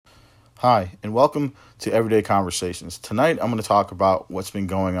Hi, and welcome to Everyday Conversations. Tonight, I'm going to talk about what's been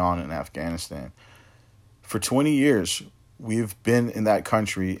going on in Afghanistan. For 20 years, we've been in that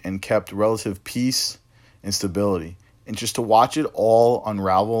country and kept relative peace and stability. And just to watch it all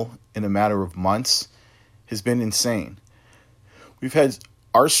unravel in a matter of months has been insane. We've had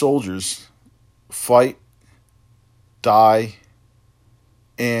our soldiers fight, die,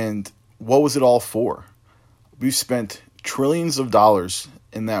 and what was it all for? We've spent trillions of dollars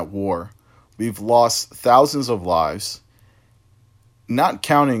in that war. We've lost thousands of lives, not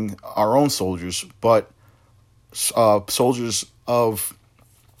counting our own soldiers, but soldiers of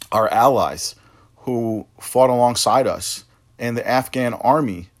our allies who fought alongside us, and the Afghan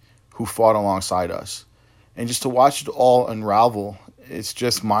army who fought alongside us. And just to watch it all unravel, it's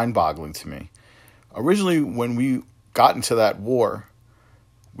just mind-boggling to me. Originally, when we got into that war,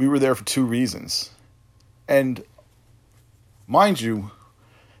 we were there for two reasons. And mind you,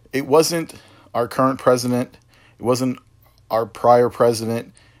 it wasn't our current president, it wasn't our prior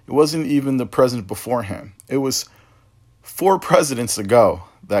president, it wasn't even the president before him. It was 4 presidents ago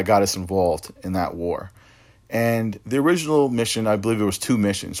that got us involved in that war. And the original mission, I believe there was 2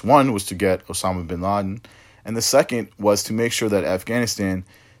 missions. One was to get Osama bin Laden, and the second was to make sure that Afghanistan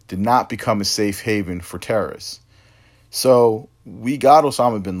did not become a safe haven for terrorists. So we got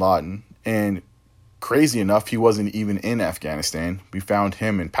Osama bin Laden, and crazy enough, he wasn't even in Afghanistan. We found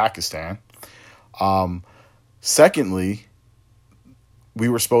him in Pakistan. Secondly, we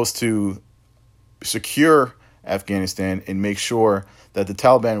were supposed to secure Afghanistan and make sure that the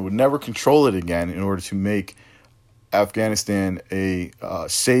Taliban would never control it again in order to make Afghanistan a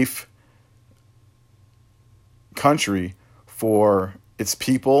safe country for its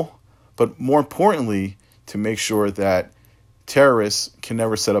people, but more importantly, to make sure that terrorists can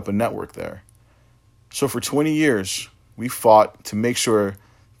never set up a network there. So for 20 years, we fought to make sure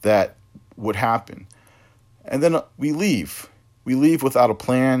that would happen. And then we leave. We leave without a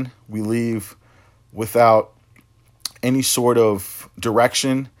plan. We leave without any sort of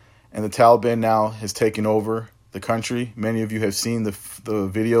direction. And the Taliban now has taken over the country. Many of you have seen the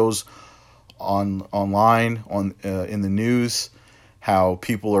videos online, in the news, how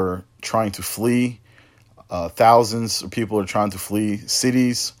people are trying to flee. Thousands of people are trying to flee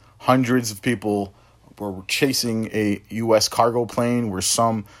cities. Hundreds of people were chasing a U.S. cargo plane where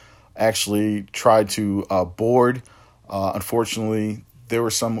some actually tried to board. Unfortunately, there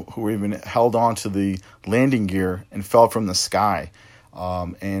were some who were even held on to the landing gear and fell from the sky.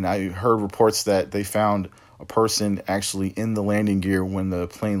 And I heard reports that they found a person actually in the landing gear when the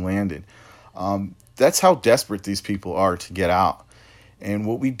plane landed. That's how desperate these people are to get out. And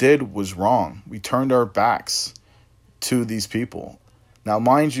what we did was wrong. We turned our backs to these people. Now,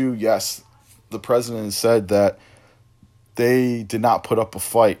 mind you, yes, the president said that they did not put up a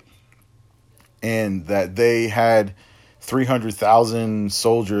fight and that they had 300,000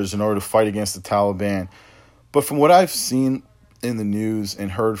 soldiers in order to fight against the Taliban. But from what I've seen in the news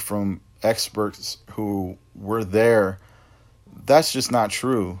and heard from experts who were there, that's just not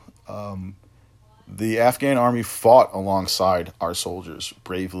true. The Afghan army fought alongside our soldiers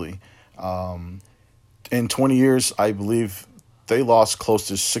bravely. In 20 years, I believe they lost close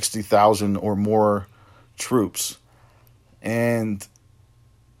to 60,000 or more troops. And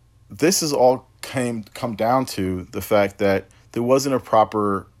this is all come down to the fact that there wasn't a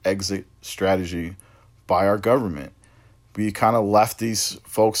proper exit strategy by our government. We kind of left these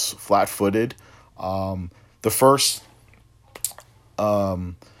folks flat-footed. The first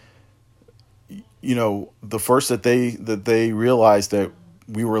that they realized that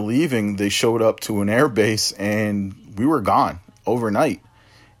we were leaving, they showed up to an air base and we were gone overnight.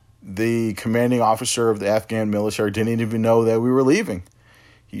 The commanding officer of the Afghan military didn't even know that we were leaving.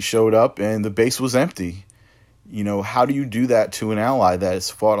 He showed up and the base was empty. How do you do that to an ally that has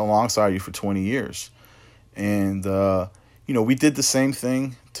fought alongside you for 20 years? And, we did the same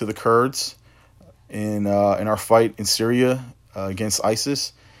thing to the Kurds in our fight in Syria against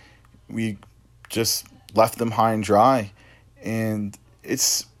ISIS. We just left them high and dry. And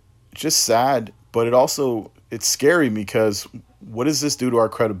it's just sad, but it's scary because what does this do to our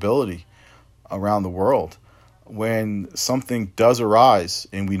credibility around the world? When something does arise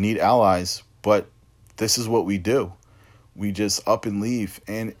and we need allies, but this is what we do. We just up and leave.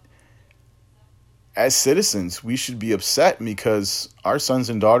 And as citizens, we should be upset because our sons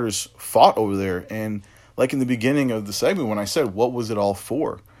and daughters fought over there. And like in the beginning of the segment, when I said, what was it all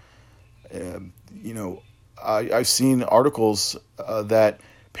for? I've seen articles that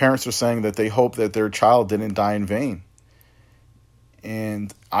parents are saying that they hope that their child didn't die in vain.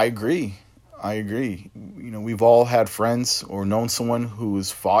 And I agree. I agree. We've all had friends or known someone who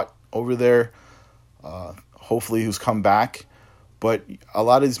has fought over there, hopefully who's come back. But a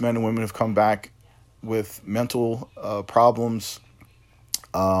lot of these men and women have come back with mental problems,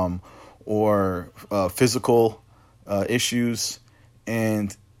 or physical issues.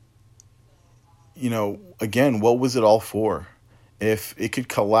 And, again, what was it all for? If it could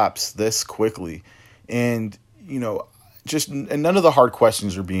collapse this quickly. And, and none of the hard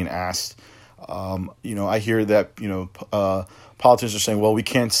questions are being asked. I hear that, politicians are saying, well, we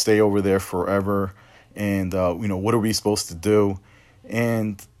can't stay over there forever. And, what are we supposed to do?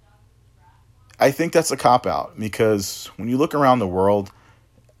 And I think that's a cop-out, because when you look around the world,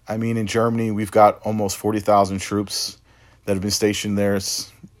 I mean, in Germany, we've got almost 40,000 troops that have been stationed there,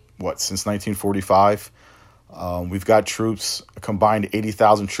 since 1945. We've got troops, a combined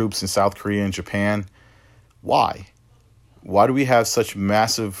 80,000 troops in South Korea and Japan. Why? Why do we have such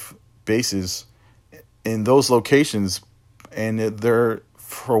massive bases in those locations, and they're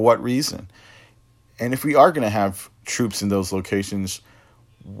for what reason? And if we are going to have troops in those locations,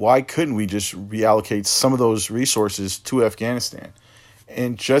 why couldn't we just reallocate some of those resources to Afghanistan,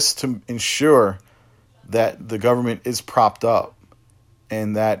 and just to ensure that the government is propped up,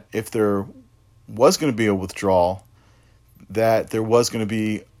 and that if there was going to be a withdrawal, that there was going to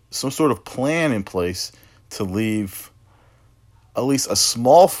be some sort of plan in place to leave at least a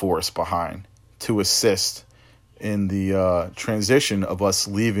small force behind to assist in the transition of us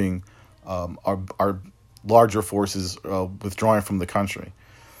leaving our larger forces withdrawing from the country.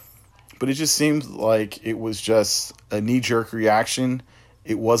 But it just seems like it was just a knee-jerk reaction.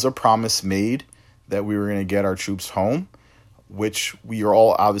 It was a promise made that we were going to get our troops home, which we are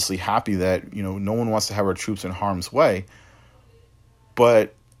all obviously happy that, no one wants to have our troops in harm's way.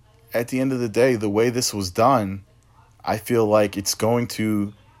 But at the end of the day, the way this was done, I feel like it's going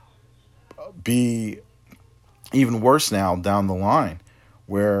to be even worse now down the line,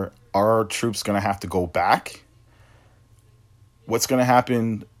 where are our troops going to have to go back? What's going to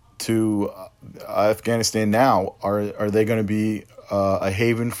happen to Afghanistan now? Are they going to be a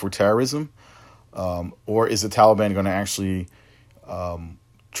haven for terrorism? Or is the Taliban going to actually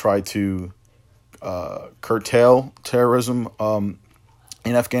try to curtail terrorism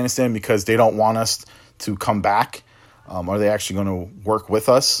in Afghanistan because they don't want us to come back? Are they actually going to work with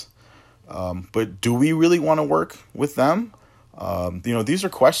us? But do we really want to work with them? These are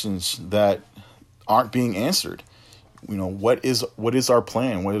questions that aren't being answered. What is our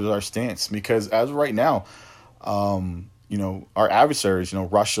plan? What is our stance? Because as of right now, our adversaries,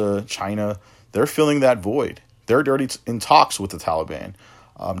 Russia, China, they're filling that void. They're already in talks with the Taliban,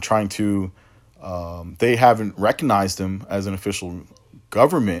 trying to. They haven't recognized them as an official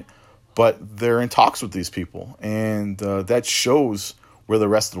government, but they're in talks with these people, and that shows where the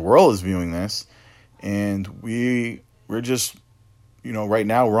rest of the world is viewing this. And we're just, right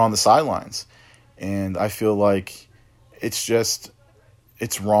now we're on the sidelines, and I feel like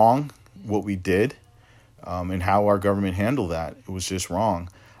it's wrong what we did, and how our government handled that. It was just wrong.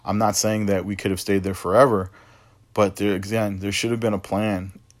 I'm not saying that we could have stayed there forever, but there should have been a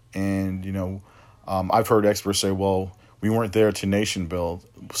plan. And, I've heard experts say, well, we weren't there to nation build.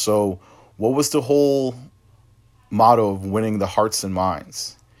 So what was the whole motto of winning the hearts and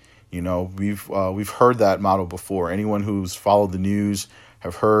minds? We've heard that motto before. Anyone who's followed the news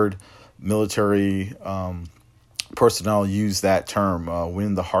have heard military personnel use that term,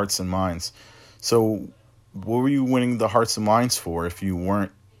 win the hearts and minds. So what were you winning the hearts and minds for if you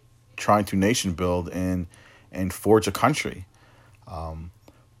weren't trying to nation build and forge a country?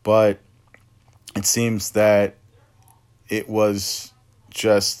 But it seems that it was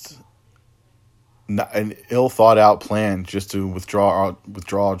just an ill thought out plan just to withdraw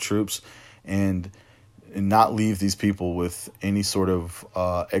our troops and not leave these people with any sort of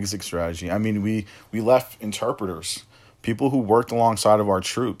exit strategy. I mean, we left interpreters, people who worked alongside of our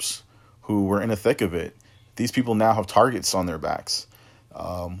troops, who were in the thick of it. These people now have targets on their backs.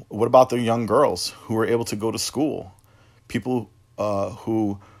 What about the young girls who were able to go to school? People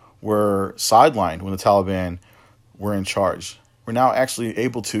who were sidelined when the Taliban were in charge were now actually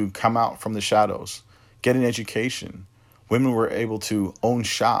able to come out from the shadows, get an education. Women were able to own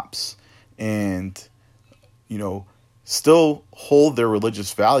shops and, still hold their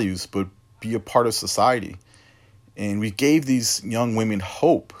religious values, but be a part of society. And we gave these young women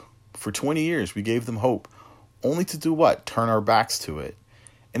hope. For 20 years, we gave them hope, only to do what? Turn our backs to it.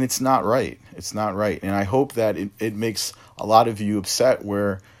 And it's not right. It's not right. And I hope that it makes a lot of you upset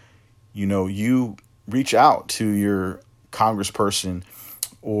where, you reach out to your congressperson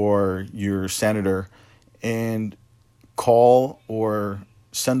or your senator and call or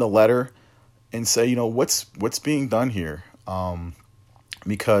send a letter and say, what's being done here.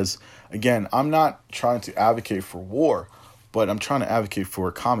 Because again, I'm not trying to advocate for war, but I'm trying to advocate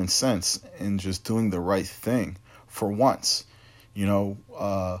for common sense and just doing the right thing for once.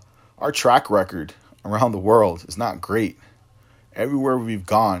 Our track record around the world is not great. Everywhere we've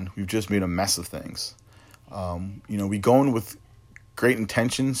gone, we've just made a mess of things. We go in with great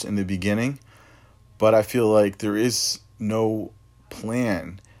intentions in the beginning, but I feel like there is no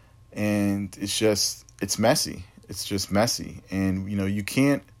plan, and it's messy. It's just messy. And, you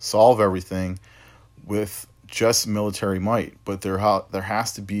can't solve everything with just military might, but there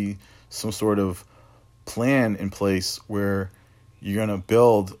has to be some sort of plan in place where you're going to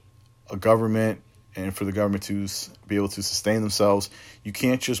build a government, and for the government to be able to sustain themselves. You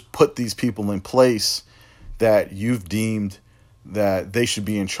can't just put these people in place that you've deemed that they should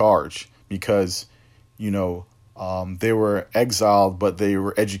be in charge because, they were exiled, but they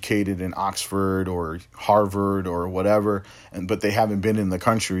were educated in Oxford or Harvard or whatever, but they haven't been in the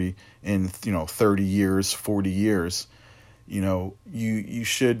country in 30 years, 40 years. You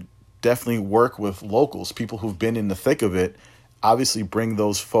should definitely work with locals, people who've been in the thick of it. Obviously, bring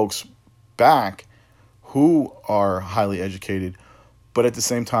those folks back who are highly educated, but at the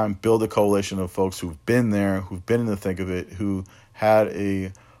same time, build a coalition of folks who've been there, who've been in the thick of it, who had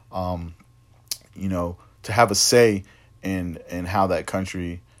to have a say in how that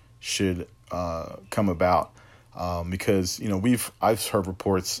country should come about. Because I've heard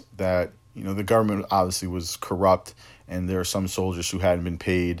reports that the government obviously was corrupt, and there are some soldiers who hadn't been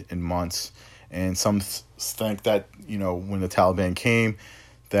paid in months, and some think that when the Taliban came,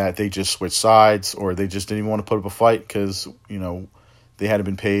 that they just switched sides, or they just didn't even want to put up a fight because they hadn't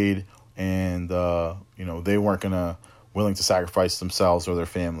been paid, and they weren't willing to sacrifice themselves or their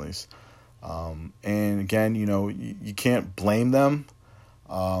families. And again, you can't blame them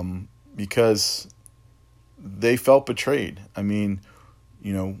because they felt betrayed. I mean,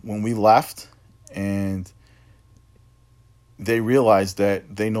 when we left and they realized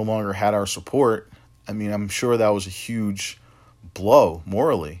that they no longer had our support, I mean, I'm sure that was a huge blow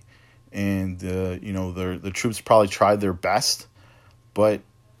morally. And, the troops probably tried their best, but,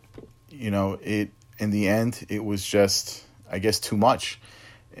 in the end, it was just, I guess, too much.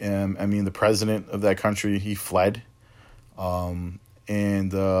 The president of that country, he fled, and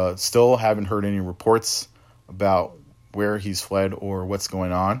still haven't heard any reports about where he's fled or what's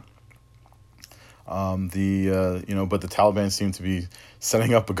going on. But the Taliban seem to be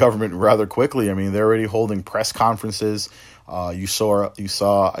setting up a government rather quickly. I mean, they're already holding press conferences. I saw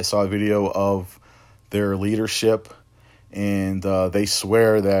a video of their leadership, and they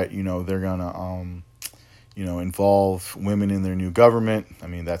swear that they're gonna involve women in their new government. I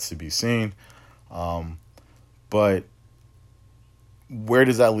mean, that's to be seen. But where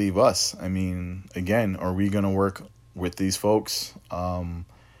does that leave us? I mean, again, are we going to work with these folks?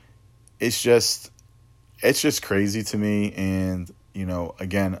 It's just crazy to me. And,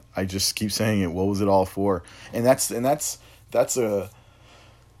 again, I just keep saying it. What was it all for? And that's a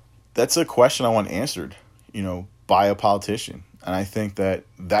question I want answered, by a politician. And I think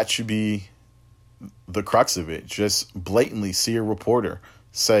that should be the crux of it. Just blatantly see a reporter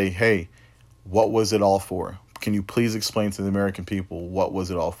say, hey, what was it all for? Can you please explain to the American people, what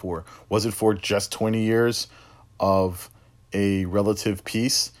was it all for? Was it for just 20 years of a relative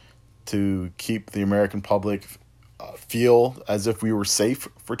peace to keep the American public feel as if we were safe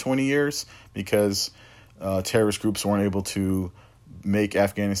for 20 years because terrorist groups weren't able to make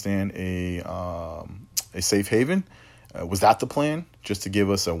Afghanistan a safe haven? Was that the plan, just to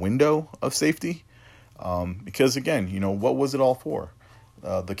give us a window of safety? Because, again, what was it all for?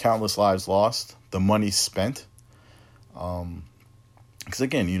 The countless lives lost, the money spent. Because,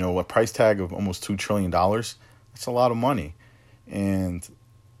 again, a price tag of almost $2 trillion, that's a lot of money. And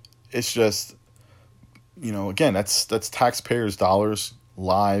it's just, again, that's taxpayers' dollars,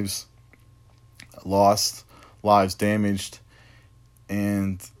 lives lost, lives damaged.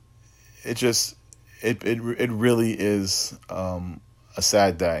 And it really is a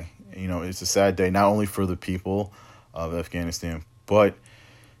sad day. It's a sad day, not only for the people of Afghanistan, but,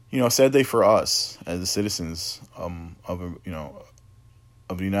 a sad day for us as the citizens of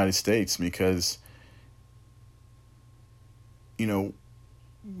the United States, because,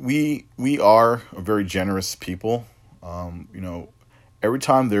 we are a very generous people. Every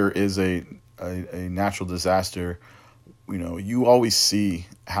time there is a natural disaster, you always see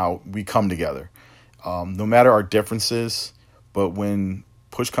how we come together, no matter our differences. But when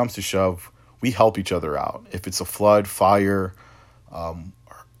push comes to shove, we help each other out. If it's a flood, fire,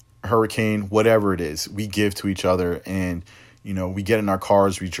 hurricane, whatever it is, we give to each other, and We get in our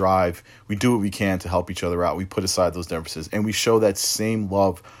cars, we drive, we do what we can to help each other out. We put aside those differences, and we show that same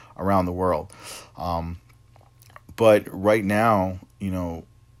love around the world. But right now,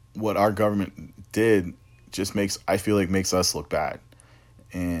 what our government did just makes us look bad,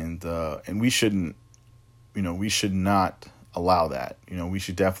 and we shouldn't, we should not allow that. We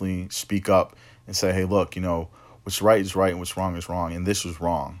should definitely speak up and say, hey, look, what's right is right and what's wrong is wrong, and this was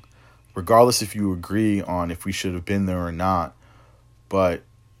wrong, regardless if you agree on if we should have been there or not. But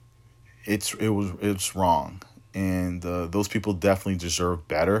it's wrong, and those people definitely deserve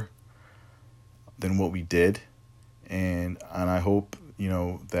better than what we did, and I hope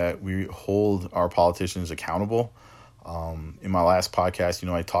that we hold our politicians accountable. In my last podcast,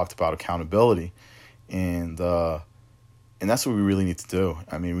 I talked about accountability, and that's what we really need to do.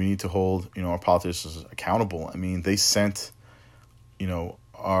 I mean, we need to hold our politicians accountable. I mean, they sent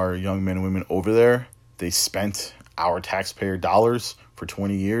our young men and women over there. They spent our taxpayer dollars for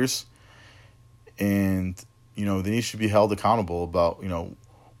 20 years, and they should be held accountable about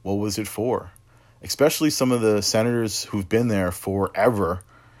what was it for. Especially some of the senators who've been there forever,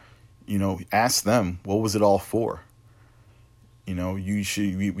 ask them, what was it all for? We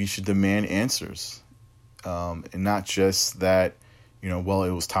should demand answers, and not just that, well, it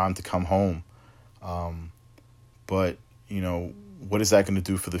was time to come home. But, what is that going to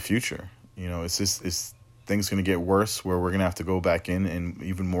do for the future? Is things going to get worse where we're going to have to go back in and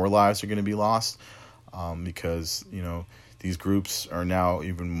even more lives are going to be lost, because, these groups are now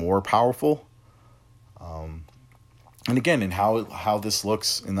even more powerful. And again, and how this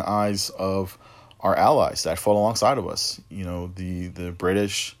looks in the eyes of our allies that fought alongside of us, the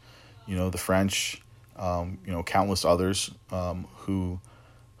British, the French, countless others who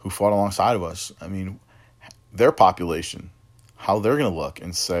fought alongside of us. I mean, their population, how they're going to look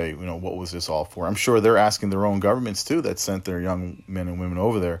and say, what was this all for? I'm sure they're asking their own governments too that sent their young men and women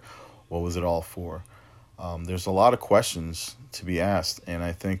over there, what was it all for? There's a lot of questions to be asked, and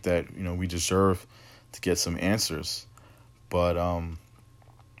I think that we deserve to get some answers. But I'm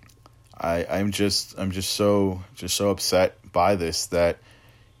just so upset by this that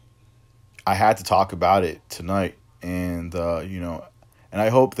I had to talk about it tonight, and and I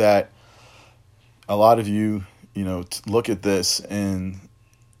hope that a lot of you look at this and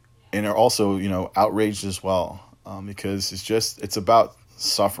are also outraged as well, because it's about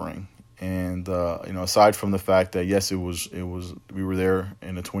suffering. And aside from the fact that yes, it was we were there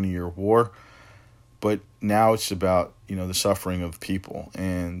in a 20-year war, but now it's about the suffering of people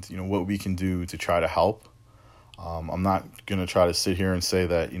and what we can do to try to help. I'm not gonna try to sit here and say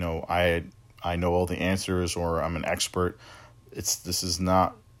that I know all the answers or I'm an expert. This is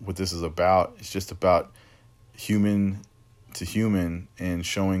not what this is about. It's just about human to human and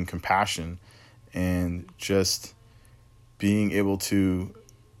showing compassion and just being able to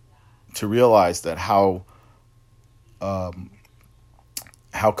realize that how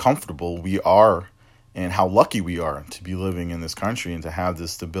comfortable we are and how lucky we are to be living in this country and to have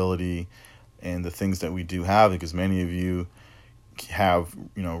this stability and the things that we do have, because many of you have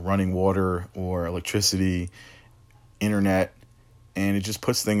running water or electricity, internet, and it just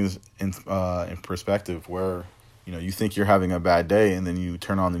puts things in perspective where you think you're having a bad day and then you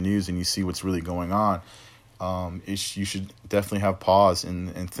turn on the news and you see what's really going on. You should definitely have pause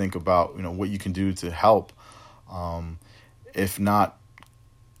and think about what you can do to help, if not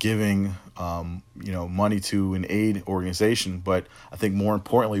giving money to an aid organization, but I think more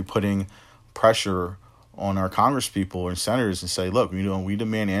importantly putting pressure on our congresspeople and senators and say, look, we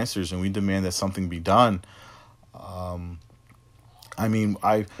demand answers and we demand that something be done. I mean,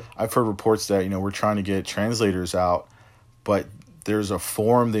 I've heard reports that we're trying to get translators out, but there's a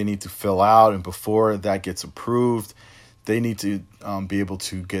form they need to fill out, and before that gets approved, they need to be able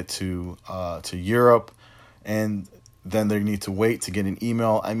to get to Europe, and then they need to wait to get an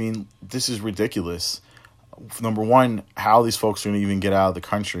email. I mean, this is ridiculous. Number one, how these folks are going to even get out of the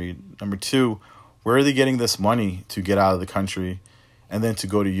country. Number two, where are they getting this money to get out of the country and then to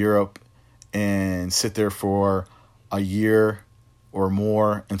go to Europe and sit there for a year or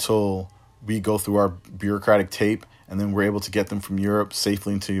more until we go through our bureaucratic tape and then we're able to get them from Europe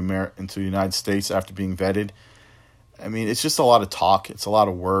safely into the United States after being vetted? I mean, it's just a lot of talk. It's a lot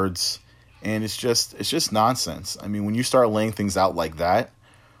of words. And it's just nonsense. I mean, when you start laying things out like that,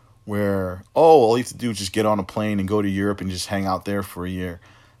 where, all you have to do is just get on a plane and go to Europe and just hang out there for a year.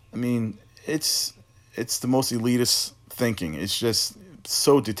 I mean, it's the most elitist thinking. It's just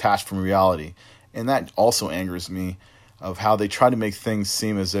so detached from reality. And that also angers me of how they try to make things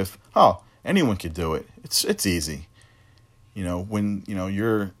seem as if, anyone could do it. It's easy. When,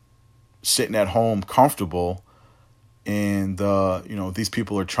 you're sitting at home comfortable, and these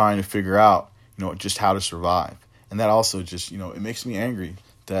people are trying to figure out just how to survive. And that also just it makes me angry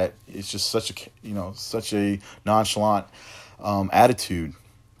that it's just such a nonchalant attitude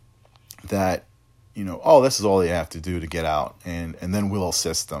that oh, this is all they have to do to get out, and then we'll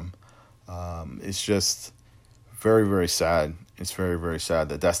assist them. It's just very, very sad. It's very, very sad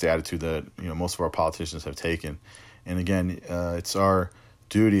that that's the attitude that most of our politicians have taken. And again, it's our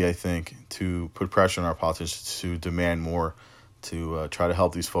duty, I think, to put pressure on our politicians to demand more, to try to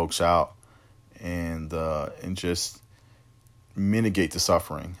help these folks out, and just mitigate the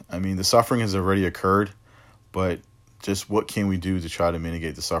suffering. I mean, the suffering has already occurred, but just what can we do to try to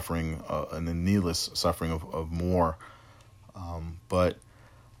mitigate the suffering and the needless suffering of more? But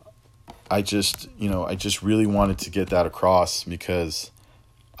I just really wanted to get that across, because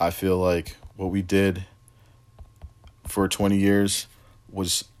I feel like what we did for 20 years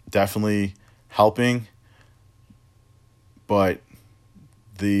was definitely helping, but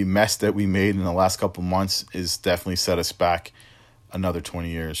the mess that we made in the last couple months is definitely set us back another 20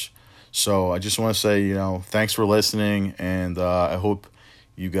 years. So I just want to say, thanks for listening, and I hope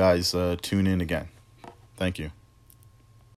you guys tune in again. Thank you.